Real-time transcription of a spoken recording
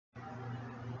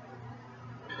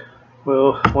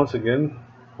Well, once again,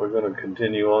 we're going to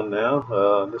continue on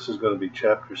now. This is going to be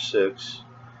chapter 6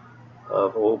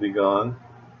 of Old Be Gone,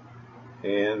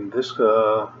 and this is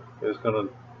going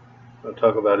to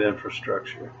talk about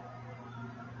infrastructure.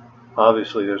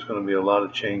 Obviously, there's going to be a lot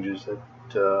of changes that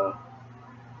are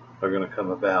going to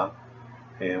come about,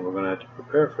 and we're going to have to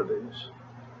prepare for these.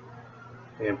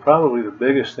 And probably the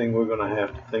biggest thing we're going to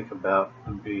have to think about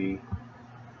would be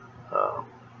uh,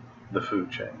 the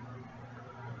food chain.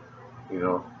 You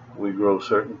know, we grow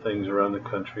certain things around the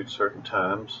country at certain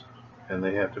times, and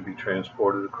they have to be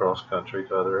transported across country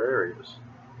to other areas.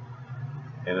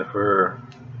 And if we're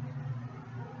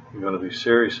going to be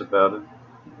serious about it,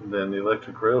 then the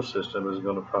electric rail system is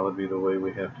going to probably be the way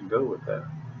we have to go with that.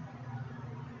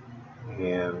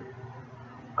 And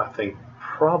I think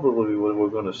probably what we're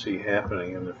going to see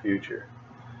happening in the future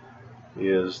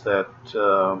is that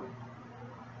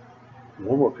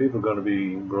more people are going to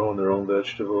be growing their own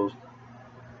vegetables,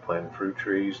 planting fruit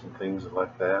trees and things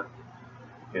like that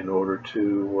in order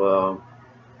to uh,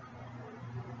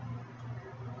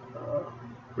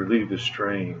 relieve the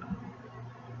strain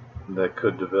that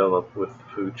could develop with the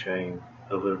food chain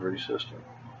delivery system.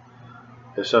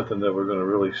 It's something that we're going to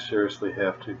really seriously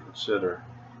have to consider.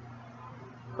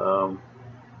 Um,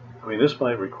 I mean, this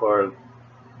might require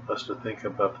us to think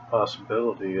about the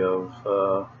possibility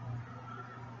of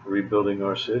rebuilding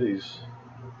our cities,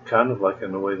 kind of like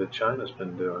in the way that China's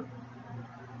been doing.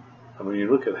 I mean,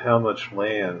 you look at how much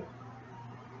land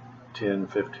 10,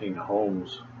 15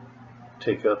 homes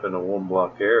take up in a one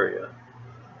block area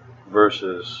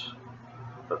versus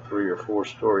a 3 or 4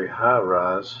 story high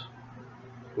rise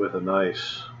with a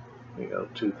nice,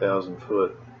 2,000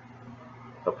 foot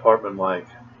apartment like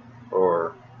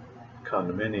or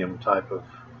condominium type of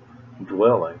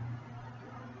dwelling.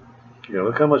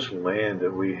 Look how much land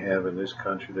that we have in this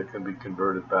country that can be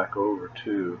converted back over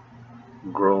to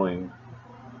growing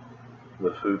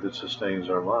the food that sustains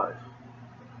our life.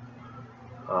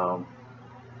 Um,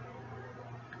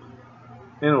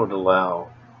 and it would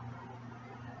allow,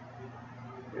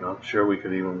 I'm sure we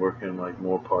could even work in like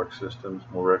more park systems,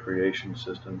 more recreation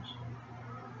systems.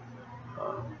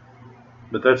 Um,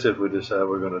 but that's if we decide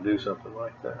we're going to do something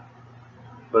like that.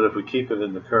 But if we keep it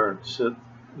in the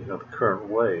current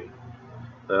way,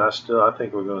 then I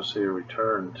think we're going to see a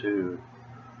return to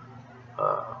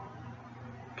uh,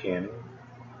 canning,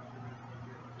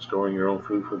 storing your own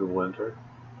food for the winter.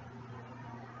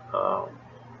 Um,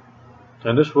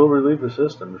 and this will relieve the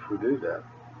system if we do that.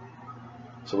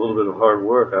 It's a little bit of hard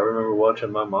work. I remember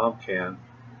watching my mom can,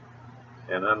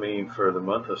 and I mean, for the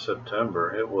month of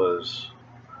September, it was,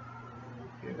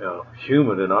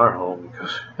 humid in our home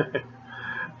because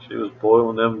she was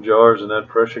boiling them jars in that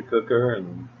pressure cooker,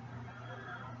 and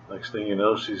next thing you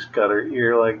know, she's got her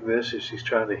ear like this, and she's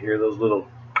trying to hear those little,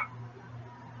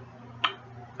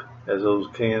 as those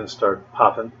cans start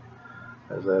popping,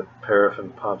 as that paraffin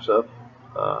pops up.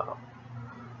 Uh,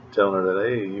 Telling her that,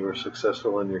 hey, you were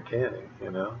successful in your canning.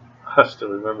 I still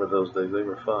remember those days. They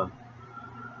were fun.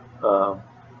 Um,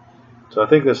 so I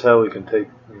think that's how we can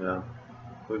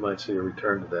we might see a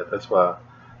return to that. That's why I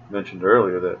mentioned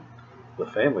earlier that the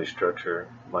family structure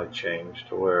might change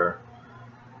to where,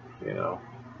 you know,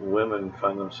 women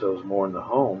find themselves more in the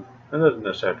home. And it doesn't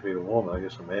necessarily have to be the woman. I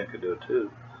guess a man could do it too.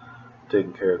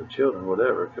 Taking care of the children,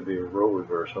 whatever. It could be a role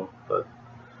reversal. But,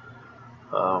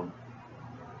 um,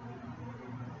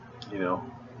 you know,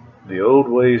 the old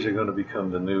ways are going to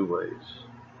become the new ways.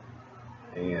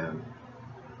 And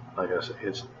like I said,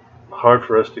 it's hard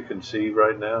for us to conceive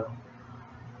right now.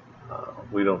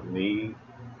 We don't need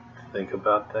to think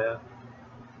about that.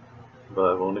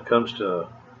 But when it comes to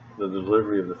the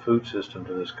delivery of the food system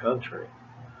to this country,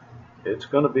 it's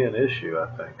going to be an issue,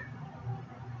 I think.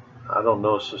 I don't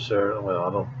necessarily, well,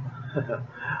 I don't,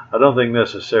 I don't think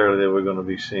necessarily that we're going to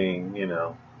be seeing,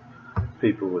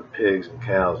 people with pigs and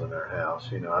cows in their house.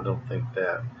 I don't think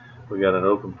that. We got an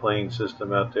open plain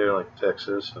system out there like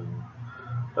Texas and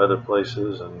other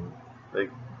places, and they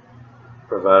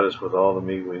provide us with all the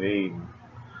meat we need.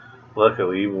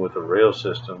 Luckily, even with the rail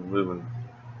system moving,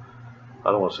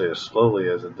 I don't want to say as slowly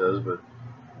as it does, but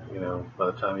by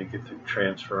the time you get through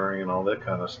transferring and all that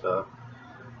kind of stuff,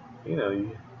 you know,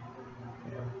 you,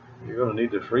 you're going to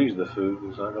need to freeze the food.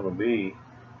 There's not going to be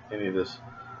any of this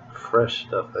fresh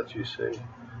stuff that you see.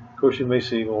 Of course, you may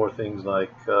see more things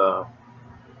like the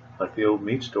old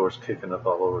meat stores kicking up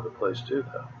all over the place too,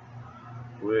 though,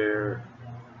 where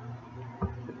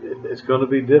it's going to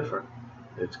be different.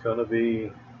 It's going to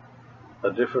be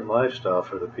a different lifestyle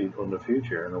for the people in the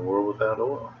future in a world without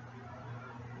oil.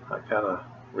 I kind of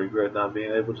regret not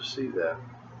being able to see that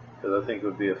because I think it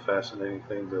would be a fascinating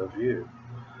thing to view.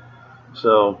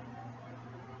 So,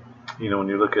 when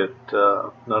you look at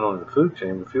not only the food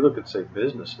chain, but if you look at, say,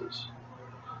 businesses,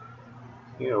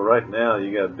 right now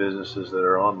you got businesses that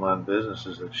are online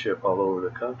businesses that ship all over the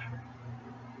country.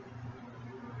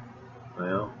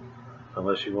 Well,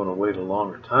 unless you want to wait a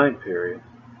longer time period,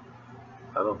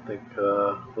 I don't think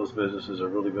those businesses are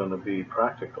really going to be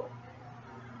practical.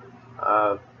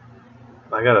 I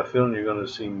got a feeling you're going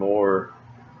to see more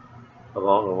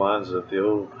along the lines of the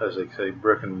old, as they say,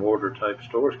 brick and mortar type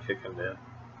stores kicking in.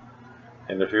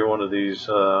 And if you're one of these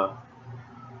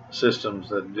systems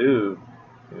that do,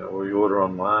 where you order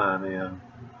online and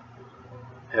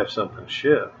have something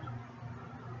shipped,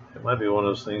 it might be one of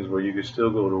those things where you could still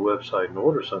go to a website and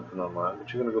order something online,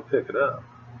 but you're going to go pick it up.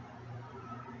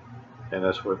 And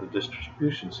that's where the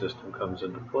distribution system comes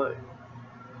into play.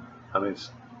 I mean,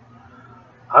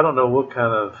 I don't know what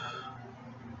kind of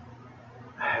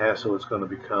hassle it's going to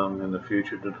become in the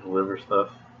future to deliver stuff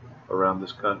around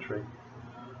this country.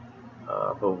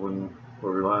 But when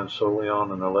we're relying solely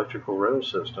on an electrical rail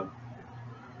system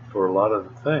for a lot of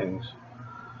the things,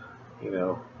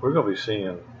 we're going to be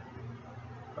seeing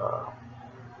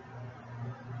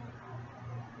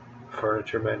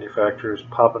furniture manufacturers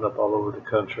popping up all over the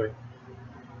country.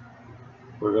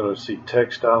 We're going to see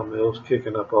textile mills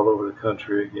kicking up all over the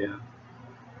country again.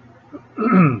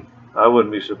 I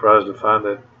wouldn't be surprised to find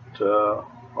that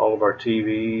all of our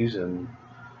TVs and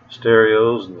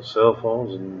stereos and the cell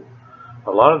phones and a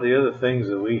lot of the other things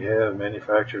that we have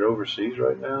manufactured overseas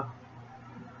right now,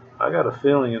 I got a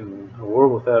feeling in a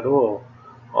world without oil,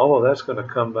 all of that's going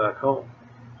to come back home.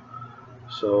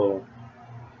 So,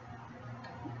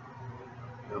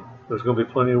 there's going to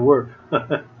be plenty of work.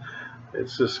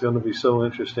 It's just going to be so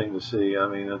interesting to see. I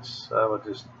mean, I would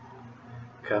just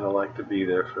kind of like to be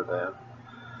there for that.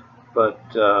 But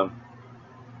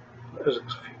there's a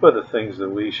few other things that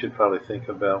we should probably think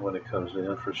about when it comes to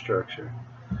infrastructure.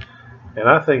 And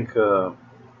I think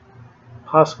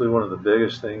possibly one of the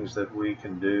biggest things that we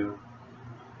can do,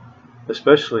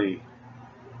 especially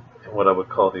in what I would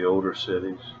call the older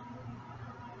cities,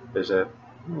 is that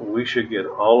we should get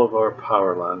all of our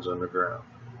power lines underground.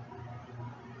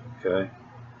 Okay?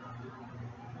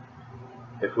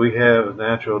 If we have a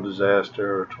natural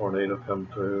disaster or a tornado come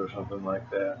through or something like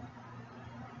that,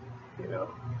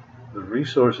 the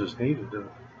resources needed to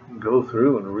go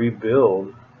through and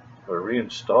rebuild or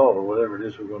reinstall or whatever it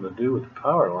is we're going to do with the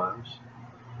power lines,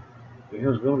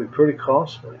 it's going to be pretty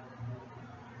costly.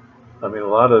 I mean,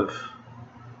 well,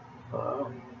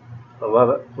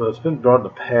 it's been brought in the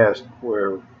past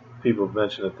where people have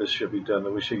mentioned that this should be done,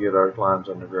 that we should get our lines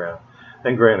underground.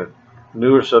 And granted,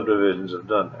 newer subdivisions have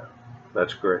done that.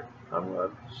 That's great.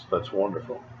 That's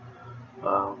wonderful.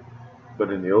 But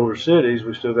in the older cities,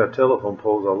 we still got telephone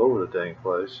poles all over the dang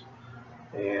place.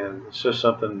 And it's just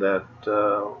something that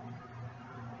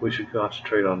we should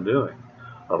concentrate on doing.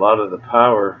 A lot of the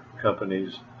power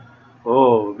companies, it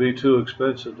would be too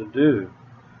expensive to do.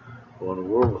 Well, in a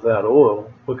world without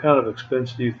oil, what kind of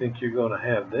expense do you think you're going to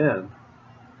have then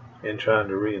in trying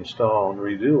to reinstall and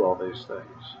redo all these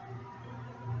things?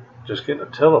 Just getting a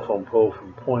telephone pole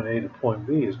from point A to point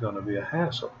B is going to be a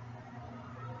hassle.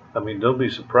 I mean, don't be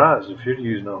surprised if you're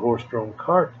using a horse-drawn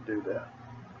cart to do that.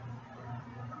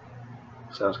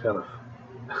 Sounds kind of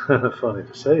funny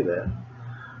to say that.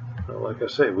 But like I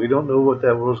say, we don't know what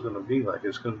that world's going to be like.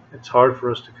 It's hard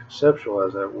for us to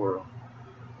conceptualize that world.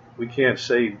 We can't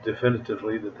say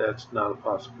definitively that that's not a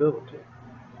possibility.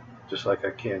 Just like I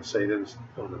can't say that it's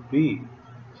going to be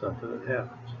something that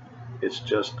happens. It's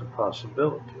just a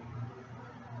possibility.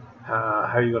 How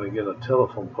are you going to get a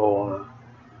telephone pole on an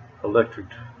electric,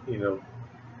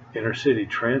 inner city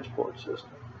transport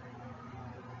system?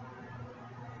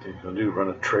 What are you going to do? Run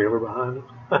a trailer behind it?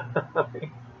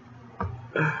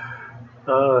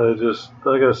 Just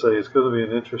like I say, it's going to be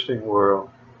an interesting world,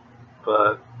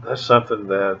 but that's something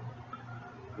that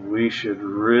we should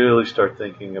really start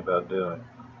thinking about doing,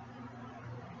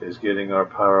 is getting our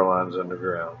power lines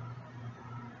underground.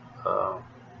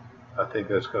 I think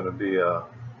that's going to be a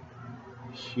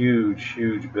huge,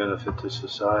 huge benefit to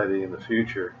society in the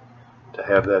future to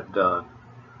have that done,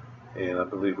 and I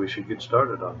believe we should get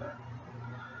started on that.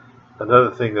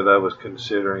 Another thing that I was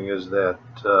considering is that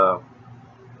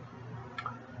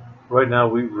right now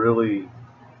we really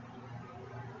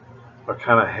are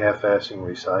kind of half-assing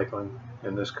recycling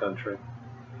in this country,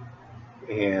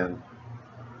 and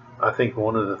I think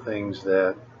one of the things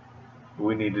that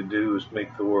we need to do is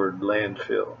make the word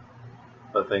landfill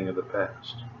a thing of the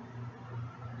past.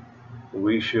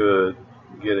 We should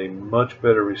get a much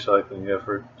better recycling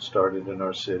effort started in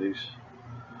our cities.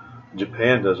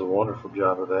 Japan does a wonderful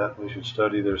job of that. We should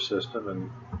study their system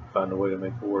and find a way to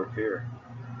make it work here.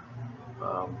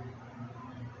 Um,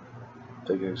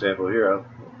 Take an example here,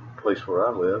 the place where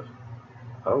I live,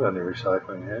 I don't got any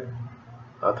recycling here.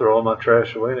 I throw all my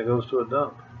trash away and it goes to a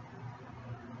dump.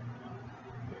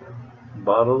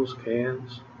 Bottles,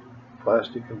 cans,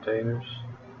 plastic containers,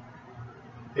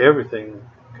 everything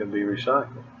can be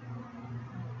recycled.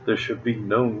 There should be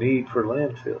no need for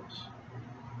landfills,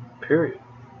 period.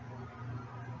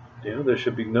 There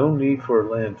should be no need for a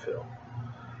landfill.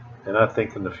 And I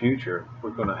think in the future,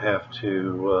 we're going to have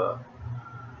to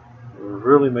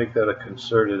really make that a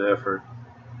concerted effort,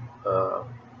 uh,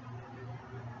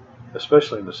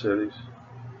 especially in the cities.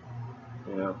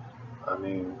 I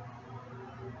mean,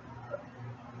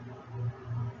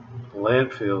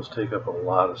 landfills take up a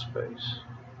lot of space.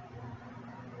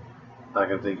 I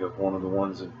can think of one of the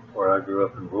ones where I grew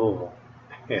up in Louisville.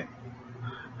 And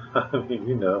I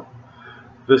mean,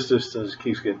 this distance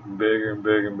keeps getting bigger and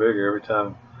bigger and bigger. Every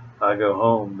time I go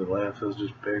home, the landfill's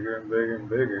just bigger and bigger and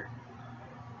bigger.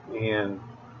 And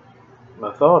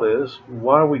my thought is,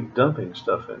 why are we dumping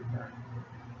stuff in there?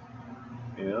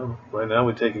 Right now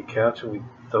we take a couch and we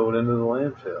throw it into the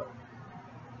landfill.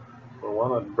 Well, why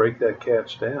not break that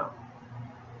couch down?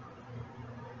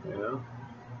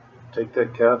 Take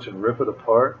that couch and rip it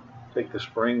apart, take the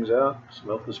springs out,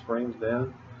 smelt the springs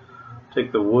down,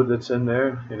 take the wood that's in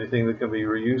there, anything that can be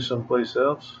reused someplace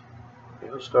else.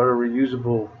 Start a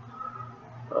reusable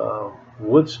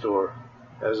wood store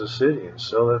as a city and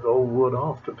sell that old wood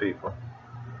off to people.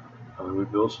 I mean, we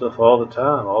build stuff all the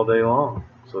time, all day long.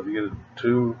 So if you get a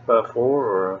 2x4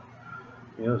 or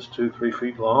it's 2-3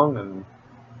 feet long and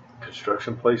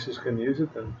construction places can use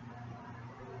it, then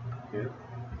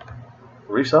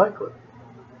recycle it.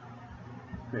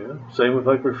 Same with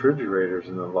like refrigerators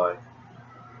and the like,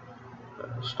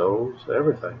 stoves,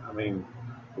 everything. I mean,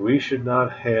 we should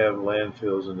not have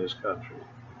landfills in this country.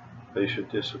 They should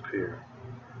disappear.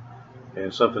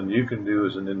 And something you can do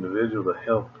as an individual to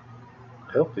help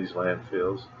these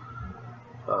landfills.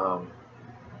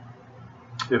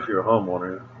 If you're a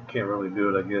homeowner, you can't really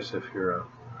do it, I guess, if you're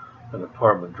an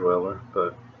apartment dweller.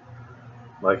 But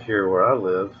like here where I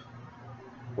live,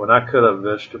 when I cut up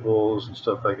vegetables and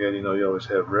stuff like that, you always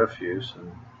have refuse.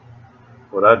 And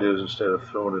what I do is instead of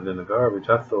throwing it in the garbage,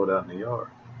 I throw it out in the yard.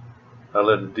 I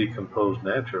let it decompose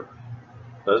naturally.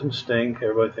 Doesn't stink.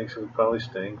 Everybody thinks it would probably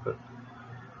stink, but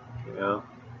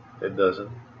it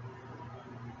doesn't.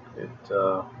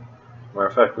 Matter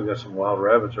of fact, we got some wild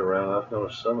rabbits around. I've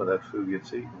noticed some of that food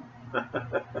gets eaten.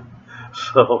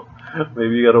 So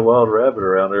maybe you got a wild rabbit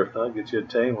around there. If not, get you a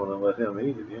tame one and let him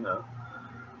eat it.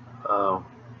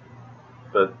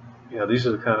 But these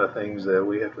are the kind of things that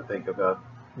we have to think about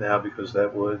now, because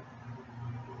that would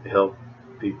help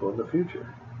people in the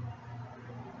future.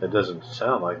 It doesn't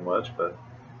sound like much, but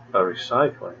by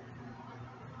recycling,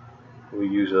 we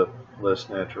use up less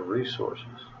natural resources.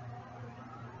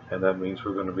 And that means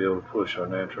we're going to be able to push our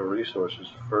natural resources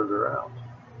further out.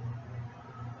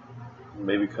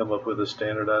 Maybe come up with a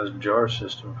standardized jar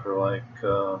system for like,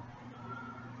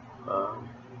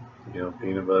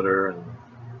 peanut butter and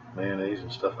mayonnaise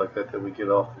and stuff like that we get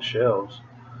off the shelves.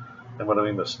 And what I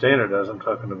mean by standardized, I'm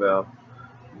talking about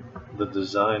the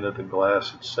design of the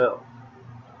glass itself.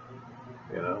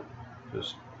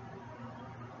 Just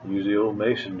use the old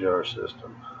mason jar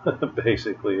system,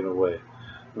 basically, in a way.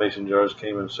 Mason jars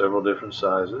came in several different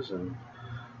sizes, and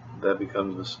that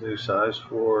becomes this new size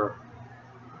for,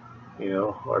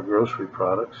 our grocery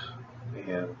products.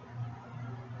 And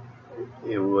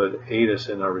it would aid us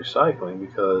in our recycling,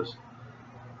 because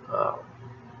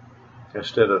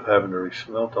instead of having to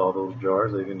resmelt all those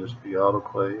jars, they can just be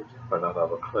autoclaved, or not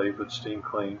autoclaved, but steam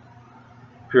cleaned,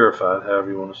 purified,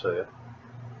 however you want to say it,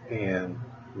 and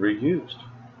reused.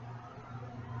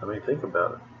 I mean, think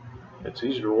about it. It's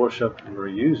easier to wash up and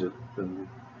reuse it than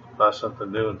buy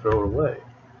something new and throw it away.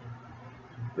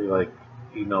 It'd be like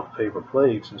eating off paper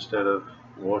plates instead of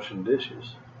washing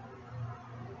dishes.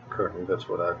 Currently, that's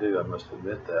what I do. I must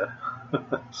admit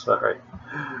that. Sorry.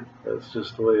 That's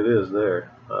just the way it is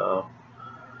there.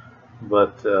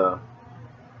 But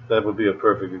that would be a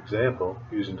perfect example,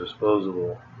 using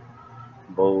disposable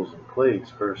bowls and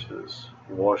plates versus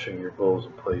washing your bowls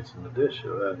and plates in the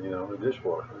the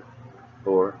dishwasher.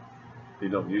 Or if you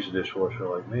don't use a dishwasher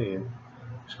like me,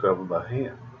 scrub them by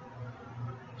hand.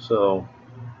 So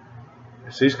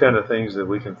it's these kind of things that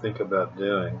we can think about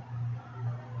doing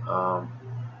on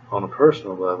a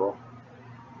personal level,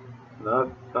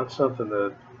 not something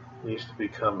that needs to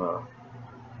become a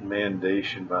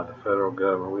mandation by the federal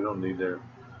government. We don't need their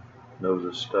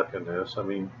noses stuck in this. I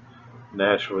mean,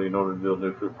 naturally, in order to build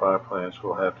nuclear power plants,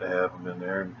 we'll have to have them in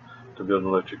there, and to build an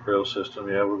electric rail system,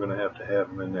 yeah, we're going to have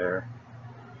them in there,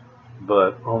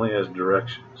 but only as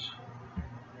directions,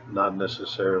 not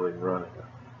necessarily running it.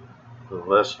 The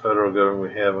less federal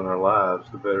government we have in our lives,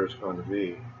 the better it's going to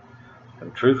be.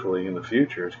 And truthfully, in the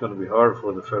future, it's going to be hard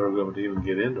for the federal government to even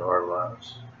get into our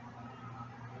lives,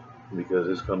 because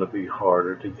it's going to be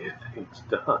harder to get things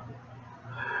done.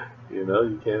 You know,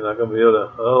 you're not going to be able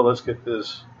to, oh, let's get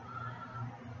these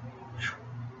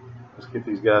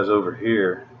guys over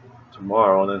here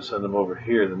tomorrow and then send them over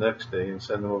here the next day and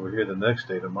send them over here the next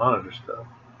day to monitor stuff.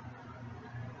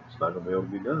 It's not going to be able to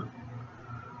be done.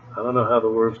 I don't know how the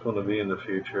world's going to be in the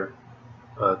future,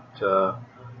 but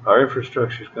our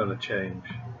infrastructure is going to change.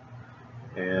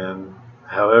 And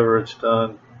however it's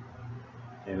done,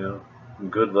 you know,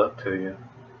 good luck to you.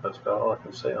 That's about all I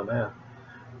can say on that.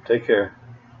 Take care.